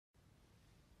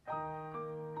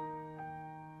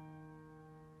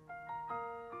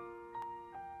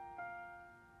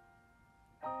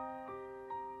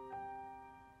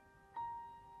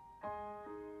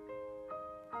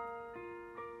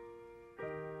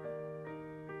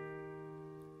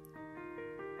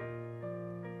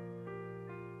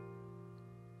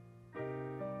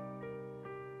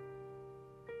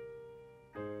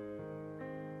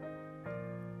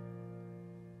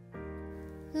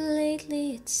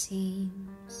lately it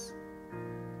seems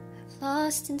I've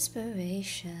lost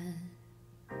inspiration.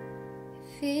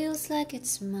 It feels like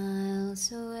it's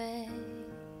miles away.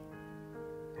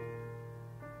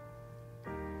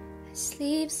 I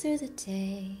sleep through the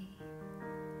day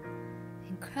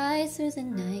and cry through the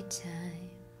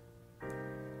nighttime,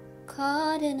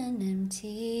 caught in an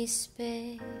empty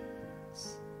space.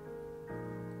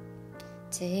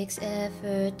 Takes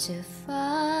effort to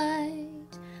fight,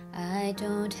 I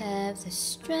don't have the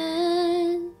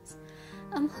strength.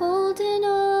 I'm holding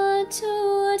on to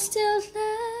what's still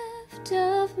left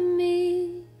of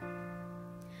me.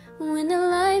 When the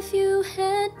life you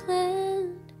had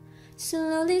planned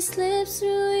slowly slips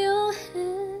through your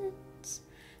hands,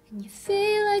 and you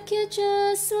feel like you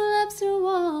just slept through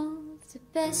all the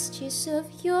best years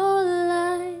of your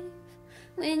life.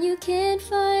 When you can't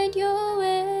find your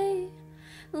way,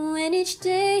 when each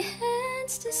day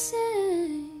ends the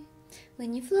same,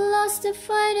 when you've lost the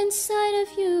fight inside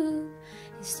of you,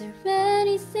 is there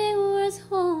anything worth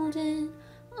holding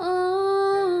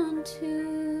on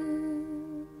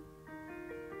to?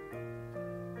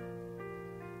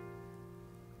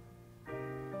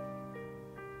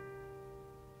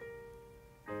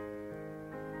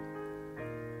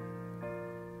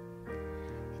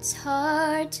 It's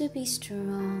hard to be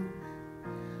strong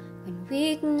when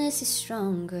weakness is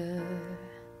stronger.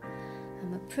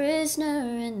 I'm a prisoner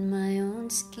in my own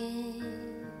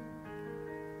skin.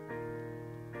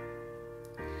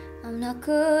 I'm not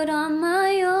good on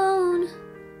my own.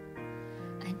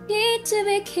 I need to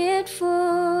be cared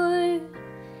for.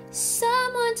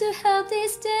 Someone to help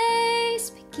these days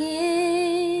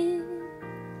begin.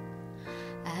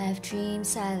 I have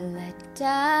dreams I let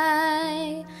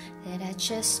die, that I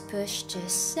just pushed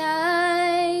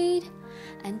aside.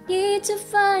 I need to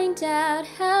find out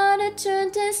how to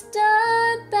turn this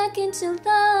dark back into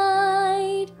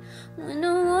light. When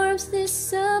the warmth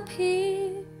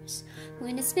disappears,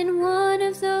 when it's been one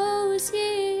of those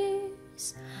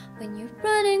years, when you're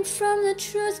running from the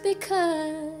truth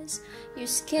because you're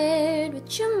scared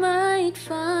what you might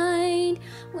find,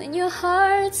 when your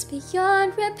heart's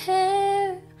beyond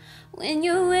repair, when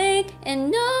you're awake and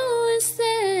no one's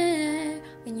there,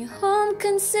 when your home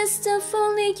consists of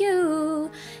only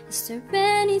you, is there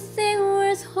anything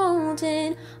worth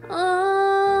holding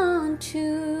on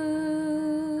to?